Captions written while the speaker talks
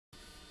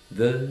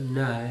The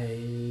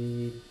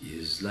night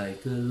is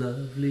like a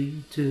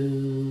lovely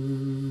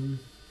tune.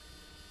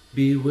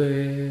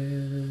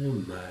 Beware,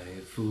 my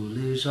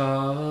foolish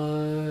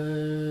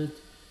heart,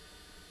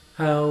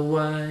 how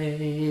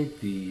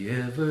white the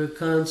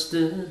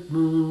ever-constant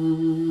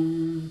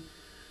moon.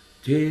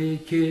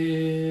 Take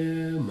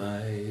care,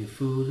 my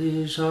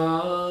foolish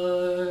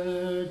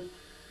heart,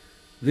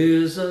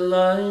 there's a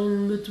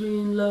line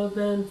between love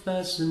and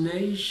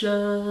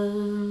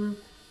fascination.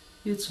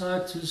 It's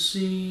hard to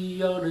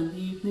see on an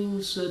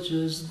evening such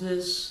as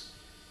this,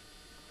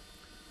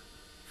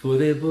 for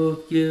they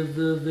both give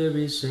the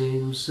very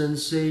same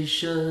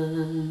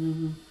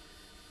sensation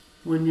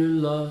when you're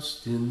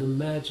lost in the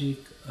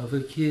magic of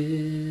a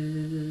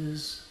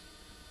kiss.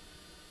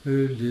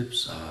 Her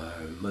lips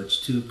are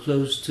much too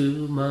close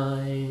to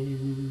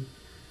mine.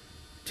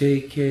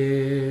 Take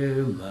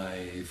care,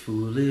 my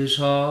foolish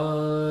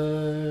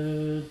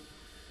heart.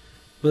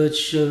 But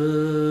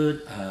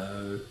should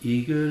our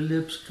eager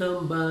lips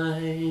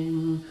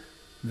combine,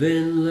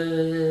 then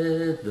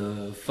let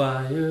the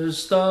fire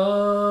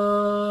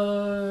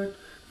start.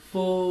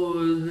 For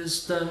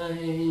this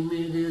time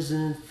it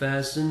isn't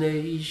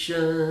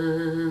fascination,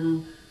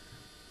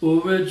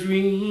 or a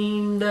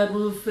dream that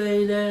will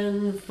fade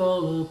and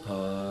fall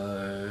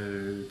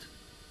apart.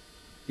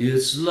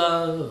 It's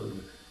love,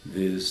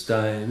 this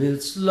time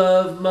it's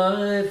love,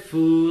 my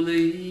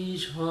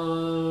foolish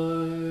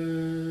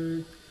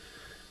heart.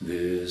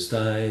 This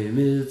time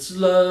it's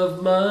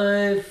love,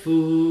 my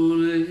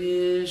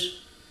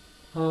foolish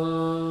heart.